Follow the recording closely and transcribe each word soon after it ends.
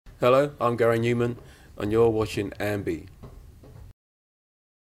Hello, I'm Gary Numan, and you're watching AMBY.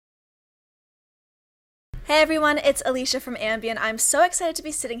 Hey everyone, it's Alicia from AMBY, and I'm so excited to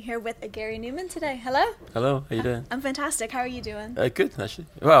be sitting here with Gary Numan today. Hello? Hello, how you doing? I'm fantastic. How are you doing? Good, actually.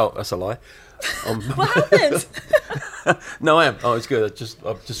 Well, that's a lie. What happened? No, I am. Oh, it's good.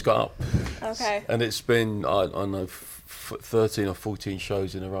 I've just got up. Okay. And it's been, I don't know, 13 or 14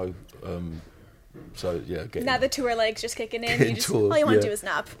 shows in a row. So, yeah. Now the tour leg's just kicking in. All you want to do is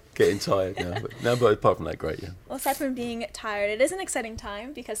nap. Getting tired now. But apart from that, great, yeah. Well, aside from being tired, it is an exciting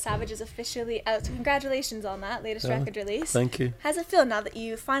time because Savage is officially out. So congratulations on that latest record release. Thank you. How's it feel now that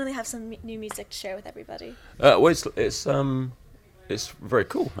you finally have some new music to share with everybody? Well, it's very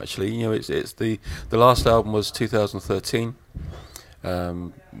cool, actually. You know, it's the last album was 2013.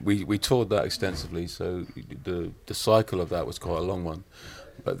 We toured that extensively, so the cycle of that was quite a long one.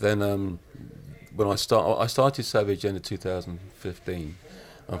 But then when I started Savage end of 2015,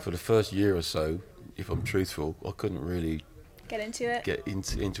 and for the first year or so, if I'm truthful, I couldn't really get into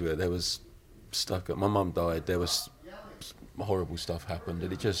it. There was stuff. My mum died. There was horrible stuff happened,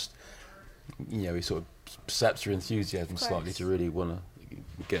 and it just, you know, it sort of saps your enthusiasm slightly to really want to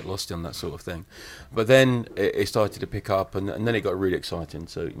get lost in that sort of thing. But then it started to pick up, and then it got really exciting.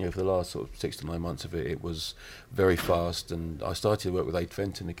 So, you know, for the last sort of 6 to 9 months of it, it was very fast. And I started to work with Aid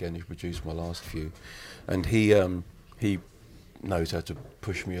Fenton again, who produced my last few, and he knows how to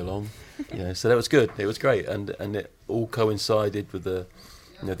push me along. You know, so that was good. It was great, and it all coincided with the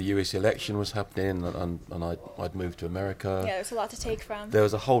US election was happening, and I'd moved to America. Yeah, there's a lot to take from. There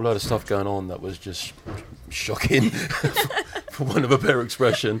was a whole lot of stuff going on that was just shocking, for want of a better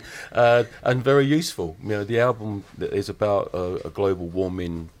expression, and very useful. You know, the album is about a global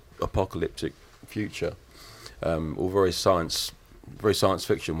warming, apocalyptic future, all very science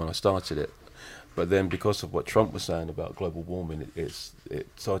fiction when I started it. But then, because of what Trump was saying about global warming, it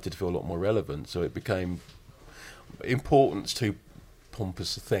started to feel a lot more relevant. So it became important to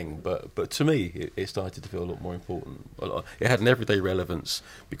pompous thing, but to me it started to feel a lot more important. It had an everyday relevance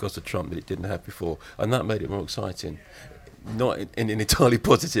because of Trump that it didn't have before, and that made it more exciting. Not in an entirely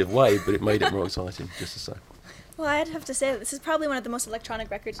positive way, but it made it more exciting, just to say. Well, I'd have to say that this is probably one of the most electronic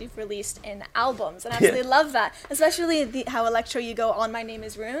records you've released in albums, and I absolutely love that, especially how electro you go on My Name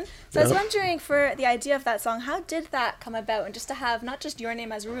is Rune. So I was wondering, for the idea of that song, how did that come about, and just to have not just your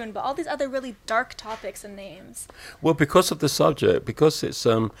name as Rune, but all these other really dark topics and names? Well, because of the subject, because it's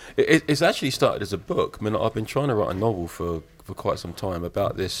actually started as a book. I mean, I've been trying to write a novel for quite some time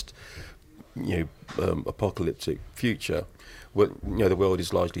about this, apocalyptic future. The world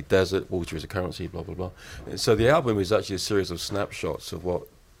is largely desert, water is a currency, blah, blah, blah. And so the album is actually a series of snapshots of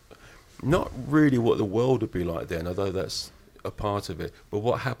not really what the world would be like then, although that's a part of it, but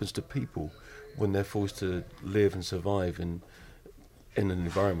what happens to people when they're forced to live and survive in an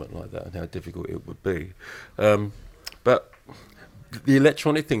environment like that, and how difficult it would be. But the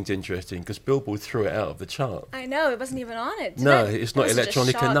electronic thing's interesting because Billboard threw it out of the chart. I know, it wasn't even on it. No, it's not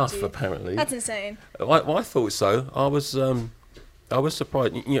electronic enough, apparently. That's insane. I thought so. I was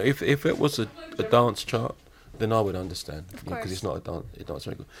surprised. You know, if it was a dance chart, then I would understand. Because it's not a dance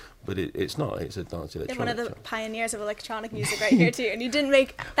record. But it's not. It's a dance electronic. You're one of the chart. Pioneers of electronic music right here too, and you didn't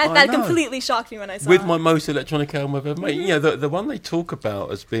make that. That completely shocked me when I saw it. With my most electronic album I've ever made. You know, the one they talk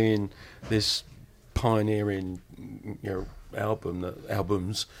about as being this pioneering,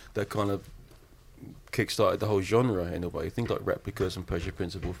 albums that kind of kick-started the whole genre in a way. Things like Replicas and Pressure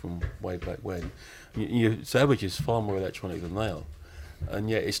Principle from way back when. Savage is far more electronic than they are, and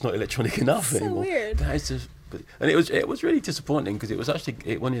yet it's not electronic enough anymore. So weird. That is just, and it was really disappointing because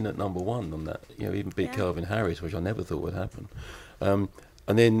it went in at number one on that. You know, even beat Calvin Harris, which I never thought would happen. And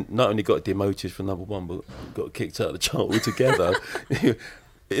then not only got demoted from number one, but got kicked out of the chart altogether.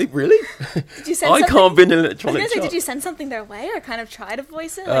 Really? Did you send I can't be an electronic chart. Did you send something their way or kind of try to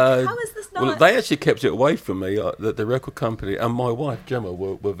voice it? Like, how is this not? Well, they actually kept it away from me. The record company and my wife Gemma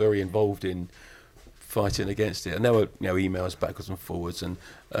were very involved in fighting against it, and there were emails backwards and forwards, and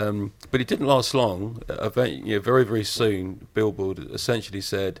but it didn't last long. Very very soon, Billboard essentially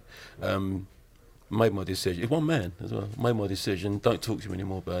said, "Made my decision." It's one man as well. Made my decision. Don't talk to me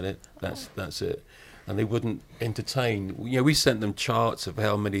anymore about it. That's it. And they wouldn't entertain. We sent them charts of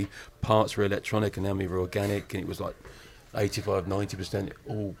how many parts were electronic and how many were organic, and it was like 85-90%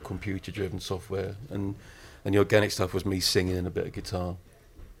 all computer-driven software, and the organic stuff was me singing and a bit of guitar.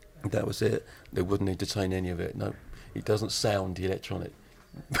 That was it. They wouldn't entertain any of it. No, it doesn't sound electronic.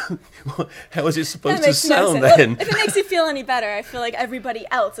 How is it supposed to sound then? Well, if it makes you feel any better, I feel like everybody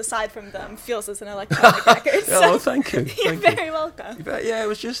else aside from them feels it's an electronic record. So thank you. You're very welcome. But yeah,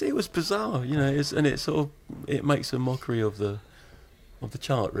 it was bizarre, and it makes a mockery of the of the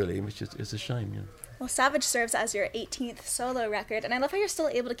chart, really, which is a shame. Yeah. Well, Savage serves as your 18th solo record, and I love how you're still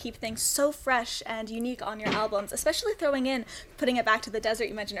able to keep things so fresh and unique on your albums, especially putting it back to the desert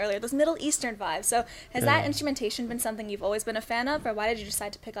you mentioned earlier, those Middle Eastern vibes. So has that instrumentation been something you've always been a fan of, or why did you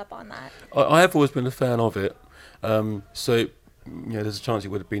decide to pick up on that? I have always been a fan of it. So, there's a chance it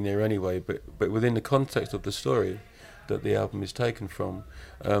would have been there anyway, but within the context of the story that the album is taken from,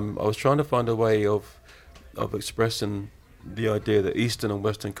 I was trying to find a way of expressing the idea that Eastern and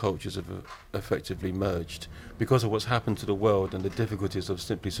Western cultures have effectively merged. Because of what's happened to the world and the difficulties of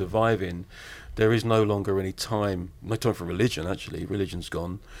simply surviving, there is no longer any time, no time for religion actually, religion's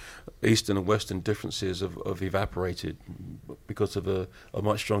gone. Eastern and Western differences have evaporated because of a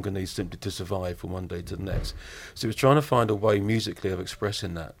much stronger need simply to survive from one day to the next. So it was trying to find a way musically of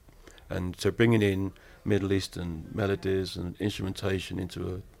expressing that. And so bringing in Middle Eastern melodies and instrumentation into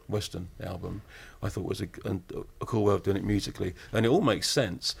a Western album, I thought was a cool way of doing it musically, and it all makes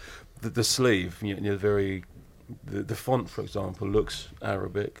sense. The sleeve, the font, for example, looks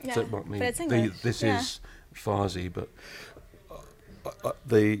Arabic. Yeah, so but it's English. This is Farsi, but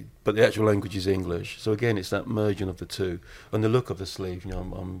the actual language is English. So again, it's that merging of the two, and the look of the sleeve.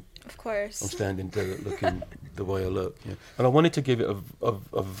 I'm of course. I'm standing there looking the way I look, and I wanted to give it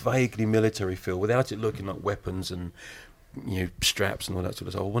a vaguely military feel without it looking like weapons and straps and all that sort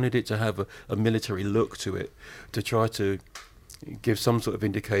of stuff. I wanted it to have a military look to it, to try to give some sort of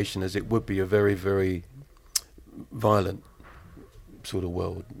indication as it would be a very, very violent sort of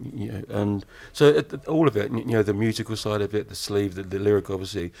world, and so all of it, the musical side of it, the sleeve, the lyric,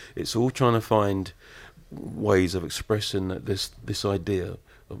 obviously, it's all trying to find ways of expressing this idea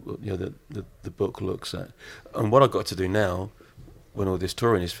that the book looks at. And what I've got to do now, when all this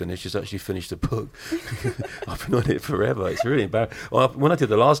touring is finished, is actually finish the book. I've been on it forever. It's really embarrassing. When I did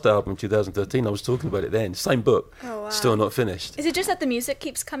the last album in 2013, I was talking about it then. Same book, still not finished. Is it just that the music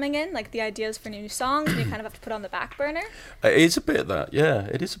keeps coming in, like the ideas for new songs, and you kind of have to put on the back burner? It's a bit that, yeah.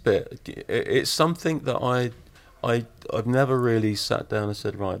 It is a bit. It's something that I've never really sat down and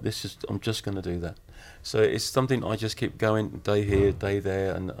said, right, I'm just going to do that. So it's something I just keep going, day here, day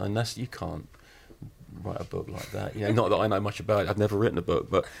there, and that's, you can't write a book like that. Not that I know much about it. I've never written a book,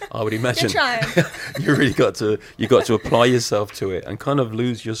 but I would imagine You're trying. you really got to apply yourself to it and kind of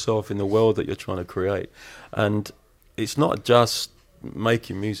lose yourself in the world that you're trying to create. And it's not just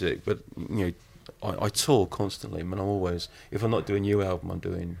making music, but I tour constantly. I mean, I'm always, if I'm not doing a new album, I'm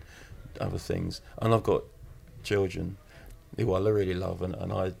doing other things. And I've got children who I really love, and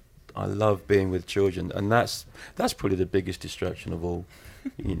I love being with children, and that's probably the biggest distraction of all.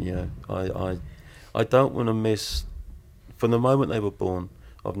 I don't want to miss, from the moment they were born,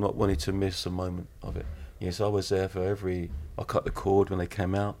 I've not wanted to miss a moment of it. So I was there for I cut the cord when they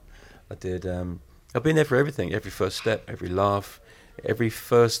came out. I did, I've been there for everything, every first step, every laugh, every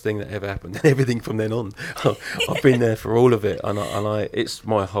first thing that ever happened, and everything from then on. I've been there for all of it, and it's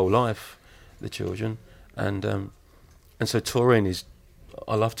my whole life, the children. And so touring is,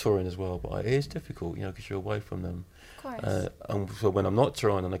 I love touring as well, but it is difficult, because you're away from them. Of course. And so when I'm not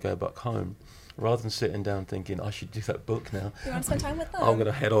touring and I go back home, rather than sitting down thinking I should do that book now, You want to spend time with them? I'm going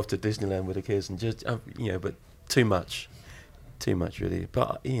to head off to Disneyland with the kids and just, but too much really.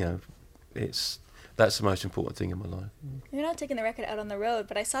 But that's the most important thing in my life. You're not taking the record out on the road,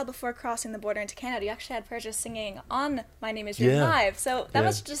 but I saw before crossing the border into Canada, you actually had Persia singing on My Name Is Ruth live. So that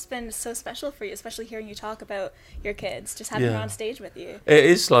must have just been so special for you, especially hearing you talk about your kids, just having her on stage with you. It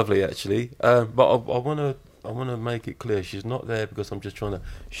is lovely, actually. But I want to make it clear, she's not there because I'm just trying to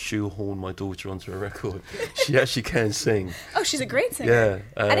shoehorn my daughter onto a record. She actually can sing. Oh, she's a great singer.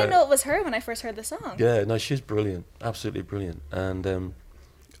 Yeah. I didn't know it was her when I first heard the song. Yeah, no, she's brilliant, absolutely brilliant. And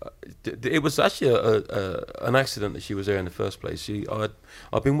it was actually an accident that she was there in the first place.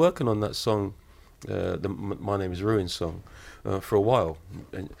 I've been working on that song, the My Name Is Ruin song, for a while,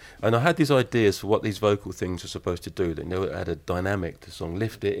 and I had these ideas for what these vocal things were supposed to do. That it add a dynamic to the song,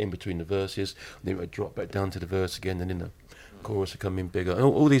 lift it in between the verses, then it would drop back down to the verse again, and then the chorus would come in bigger, and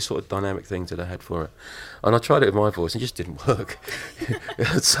all these sort of dynamic things that I had for it. And I tried it with my voice, and it just didn't work.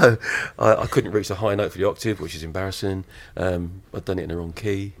 So I couldn't reach the high note for the octave, which is embarrassing. I'd done it in the wrong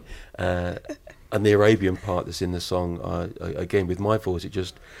key, and the Arabian part that's in the song, again with my voice, it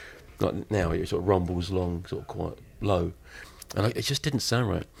just, like now, it sort of rumbles along, sort of quite low. And it just didn't sound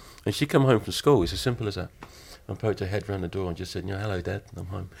right. And she come home from school, it's as simple as that. I poked her head round the door and just said, hello, Dad, I'm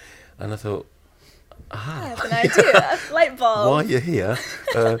home. And I thought, I have an idea, light bulb. Why are you here?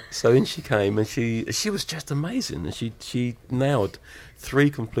 So in she came, and she was just amazing. And she nailed 3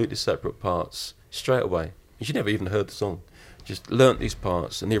 completely separate parts straight away. And she never even heard the song. Just learnt these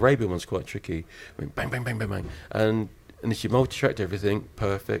parts. And the Arabian one's quite tricky. I mean, bang, bang, bang, bang, bang. And and she multi-tracked everything,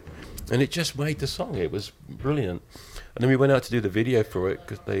 perfect, and it just made the song. It was brilliant. And then we went out to do the video for it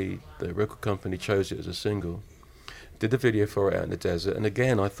because the record company chose it as a single. Did the video for it out in the desert, and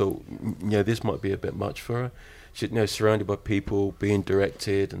again I thought, this might be a bit much for her. She, surrounded by people, being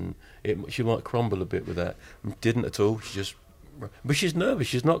directed, and she might crumble a bit with that. Didn't at all. But she's nervous.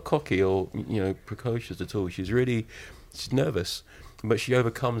 She's not cocky or precocious at all. She's nervous, but she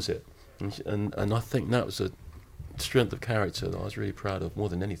overcomes it, and I think that was a strength of character that I was really proud of more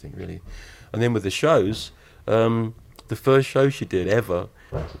than anything, really. And then with the shows, the first show she did ever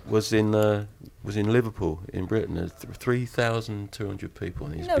was in Liverpool in Britain. There's 3,200 people.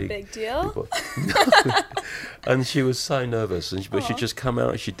 And no big deal. And she was so nervous, but she'd just come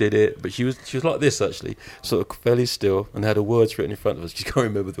out and she did it. But she was like this actually, sort of fairly still, and had her words written in front of us. She can't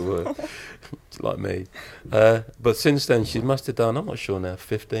remember the word, like me. But since then, she must have done, I'm not sure now,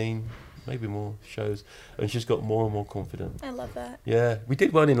 15. Maybe more shows, and she's got more and more confident. I love that. Yeah, we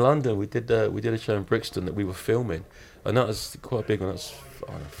did one in London. We did a show in Brixton that we were filming, and that was quite a big one. That was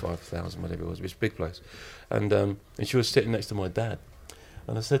 5,000, whatever it was. It was a big place, and she was sitting next to my dad,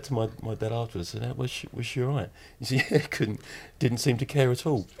 and I said to my dad afterwards, I said, was she all right? He said, yeah, didn't seem to care at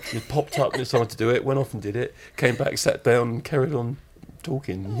all. She popped up and decided to do it, went off and did it, came back, sat down, and carried on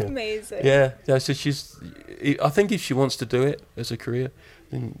talking. Yeah. Amazing. Yeah. So I think if she wants to do it as a career,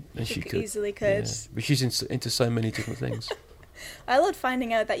 then she could. Easily could. Yeah. But she's into so many different things. I loved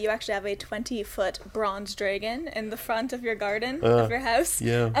finding out that you actually have a 20-foot bronze dragon in the front of your garden of your house.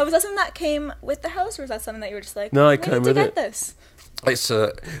 Yeah. Was that something that came with the house, or was that something that you were just like, no, it came with it. This? It's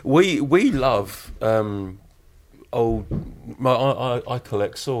we love old. I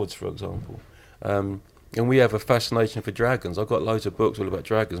collect swords, for example. And we have a fascination for dragons. I've got loads of books all about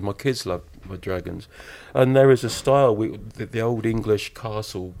dragons. My kids love my dragons. And there is a style, the old English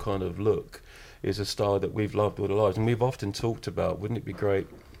castle kind of look is a style that we've loved all our lives. And we've often talked about, wouldn't it be great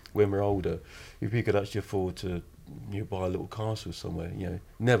when we're older if we could actually afford to buy a little castle somewhere?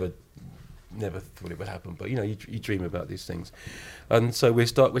 Never thought it would happen, but you dream about these things. And so we're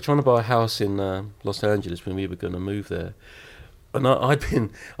trying to buy a house in Los Angeles when we were going to move there. And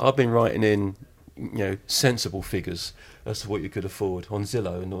I've been writing in sensible figures as to what you could afford on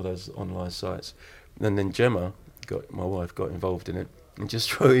Zillow and all those online sites. And then Gemma, my wife, got involved in it and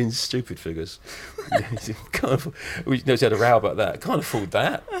just throw in stupid figures. We had a row about that. Can't afford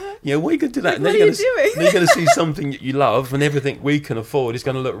that. What are you going to do that? What are you doing? Then you're going to see something that you love, and everything we can afford is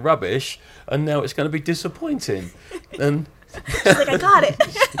going to look rubbish, and now it's going to be disappointing. And she's like, I got it.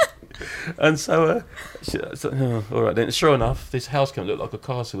 And so, all right then. Sure enough, this house can look like a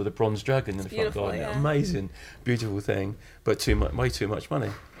castle with a bronze dragon in the front garden. Yeah. Amazing, beautiful thing, but way too much money.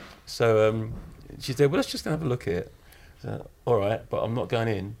 So she said, "Well, let's just have a look at it." So, all right, but I'm not going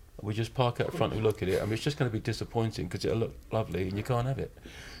in. We just park out front and look at it. I mean, it's just going to be disappointing because it'll look lovely and you can't have it.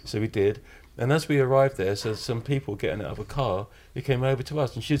 So we did. And as we arrived there, so some people getting out of a car, they came over to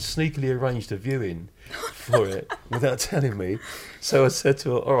us and she'd sneakily arranged a viewing for it without telling me. So I said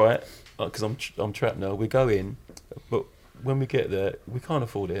to her, all right, because I'm trapped now, we go in, but when we get there, we can't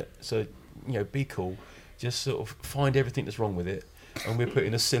afford it. So, be cool. Just sort of find everything that's wrong with it. And we're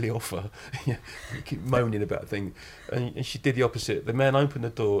putting a silly offer. We keep moaning about things. And she did the opposite. The man opened the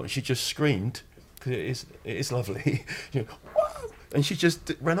door and she just screamed, because it is lovely. Whoa! And she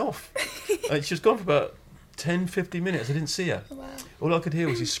just ran off. And she was gone for about 10, 15 minutes. I didn't see her. Wow. All I could hear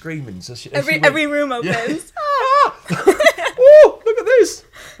was his screaming. So every room opens. Yeah. Oh, look at this.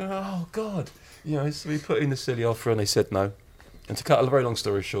 Oh, God. So we put in the silly offer and they said no. And to cut a very long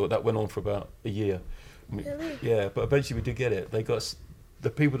story short, that went on for about a year. Really? Yeah, but eventually we did get it. They got the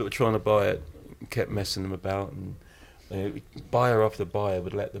people that were trying to buy it kept messing them about, and buyer after buyer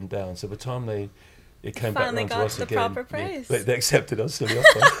would let them down. So by the time it came back around to us again, proper price. They accepted us silly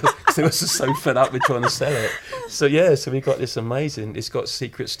offer because they were just so fed up with trying to sell it. So we got this amazing. It's got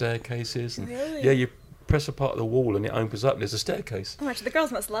secret staircases, and really? You press a part of the wall and it opens up and there's a staircase. Oh, actually, the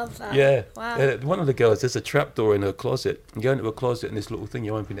girls must love that. Yeah. Wow. One of the girls, there's a trapdoor in her closet. You go into a closet and this little thing,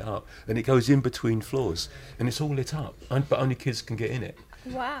 you open it up and it goes in between floors and it's all lit up, but only kids can get in it.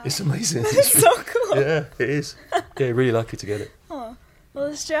 Wow. It's amazing. That's so cool. Yeah, it is. Yeah, really lucky to get it. Oh. Well,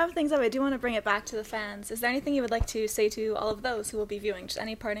 let's wrap things up. I do want to bring it back to the fans. Is there anything you would like to say to all of those who will be viewing? Just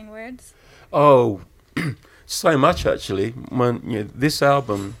any parting words? Oh, so much actually. This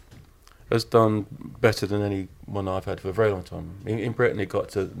album has done better than any one I've had for a very long time. In Britain, it got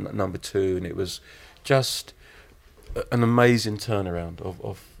to number 2, and it was just an amazing turnaround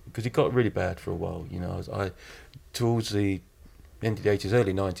of because it got really bad for a while. Towards the end of the 80s,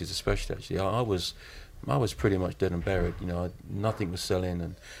 early 90s, especially. Actually, I was pretty much dead and buried. Nothing was selling,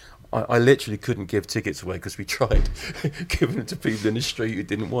 and I literally couldn't give tickets away because we tried giving them to people in the street who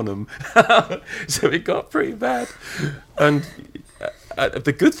didn't want them. So it got pretty bad. And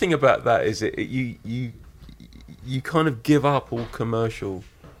the good thing about that is you kind of give up all commercial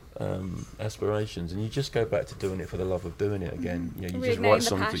aspirations, and you just go back to doing it for the love of doing it again. You just write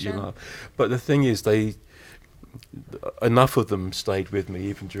songs that you love. But the thing is, enough of them stayed with me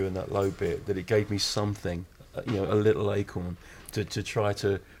even during that low bit that it gave me something, a little acorn to try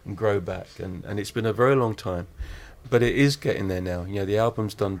to grow back. And it's been a very long time, but it is getting there now. The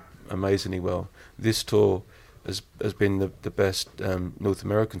album's done amazingly well. This tour has been the best North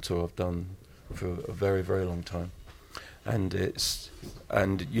American tour I've done for a very, very long time. And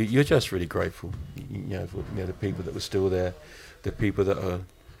you're just really grateful, for the people that were still there, the people that are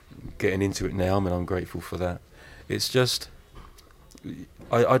getting into it now. I mean, I'm grateful for that. It's just,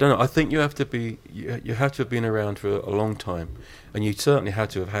 I don't know. I think you have to have been around for a long time, and you certainly had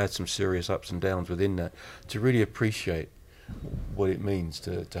to have had some serious ups and downs within that to really appreciate what it means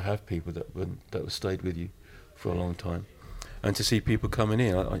to have people that stayed with you for a long time, and to see people coming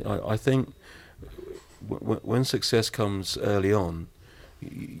in. I think when success comes early on,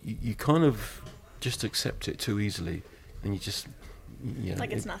 you kind of just accept it too easily, and you just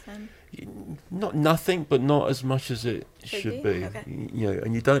like it's nothing. Not nothing, but not as much as it should be. Okay.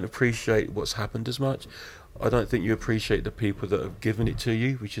 And you don't appreciate what's happened as much. I don't think you appreciate the people that have given it to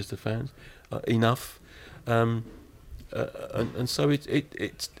you, which is the fans, enough. And so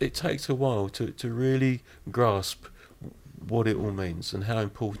it takes a while to really grasp what it all means and how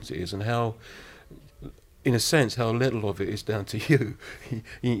important it is, and how, in a sense, how little of it is down to you.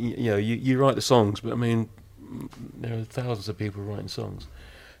 You write the songs, but I mean, there are thousands of people writing songs.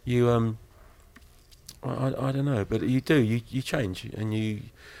 I don't know, but you change, and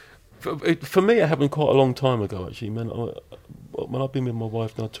for me, it happened quite a long time ago, actually. When I've been with my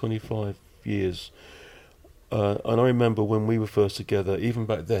wife now 25 years, and I remember when we were first together, even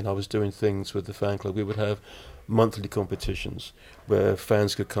back then, I was doing things with the fan club. We would have monthly competitions where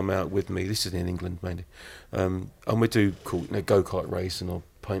fans could come out with me. This is in England mainly, and we'd do go-kart racing or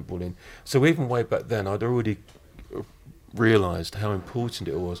paintballing. So even way back then, I'd already realised how important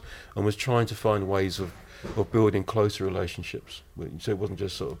it was, and was trying to find ways of building closer relationships. So it wasn't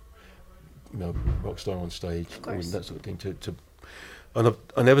just sort of rock star on stage and that sort of thing.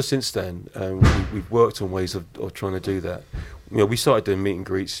 And ever since then, we've worked on ways of trying to do that. We started doing meet and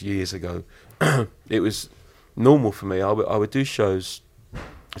greets years ago. It was normal for me. I would do shows.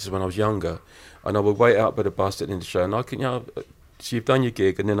 This is when I was younger, and I would wait out by the bus at the end of the show, and I could, so you've done your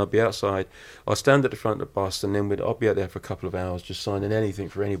gig, and then I'd be outside. I'd stand at the front of the bus, and then I'd be out there for a couple of hours just signing anything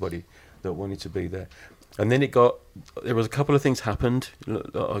for anybody that wanted to be there. And then there was a couple of things happened.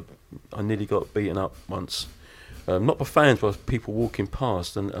 I nearly got beaten up once. Not by fans, but people walking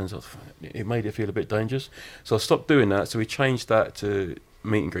past, and it made it feel a bit dangerous. So I stopped doing that, so we changed that to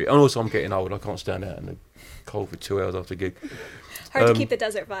meet and greet. And also I'm getting old, I can't stand out in the cold for 2 hours after a gig. Hard to keep the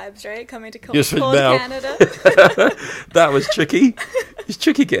desert vibes, right? Coming to cold now, Canada. That was tricky. It's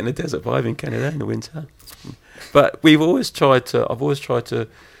tricky getting a desert vibe in Canada in the winter. But I've always tried to,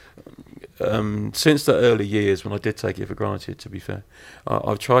 since the early years when I did take it for granted, to be fair,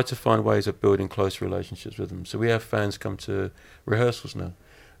 I've tried to find ways of building closer relationships with them. So we have fans come to rehearsals now.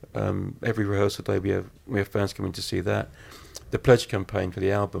 Every rehearsal day we have fans coming to see that. The pledge campaign for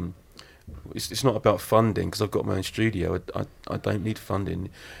the album, it's not about funding, because I've got my own studio. I don't need funding.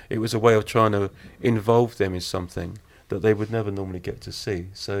 It was a way of trying to involve them in something that they would never normally get to see.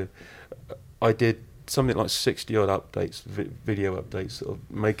 So I did something like 60 odd updates, video updates, sort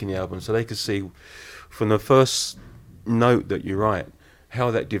of making the album, so they could see from the first note that you write how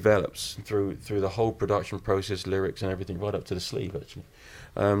that develops through the whole production process, lyrics and everything, right up to the sleeve. Actually,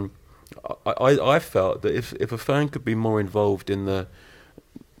 I felt that if a fan could be more involved in the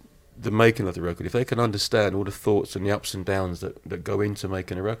making of the record, if they can understand all the thoughts and the ups and downs that go into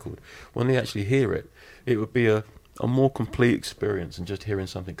making a record, when they actually hear it, it would be a more complete experience than just hearing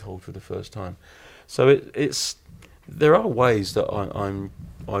something cold for the first time. So there are ways that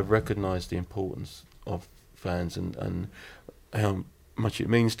I recognise the importance of fans and how much it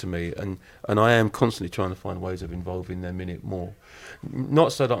means to me, and I am constantly trying to find ways of involving them in it more.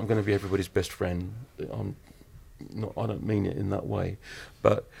 Not so that I'm going to be everybody's best friend. I don't mean it in that way,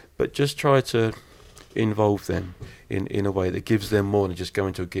 but just try to involve them in a way that gives them more than just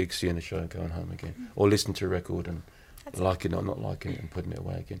going to a gig, seeing a show and going home again, or listening to a record and liking it or not liking it and putting it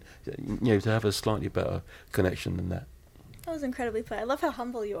away again. To have a slightly better connection than that. That was incredibly put. I love how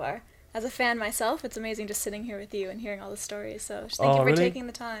humble you are. as a fan myself, it's amazing just sitting here with you and hearing all the stories. So just thank you for really? taking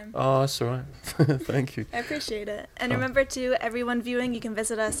the time. Oh, that's all right. Thank you. I appreciate it. And remember, to everyone viewing, you can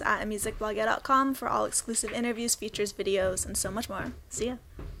visit us at amusicblogger.com for all exclusive interviews, features, videos, and so much more. See ya.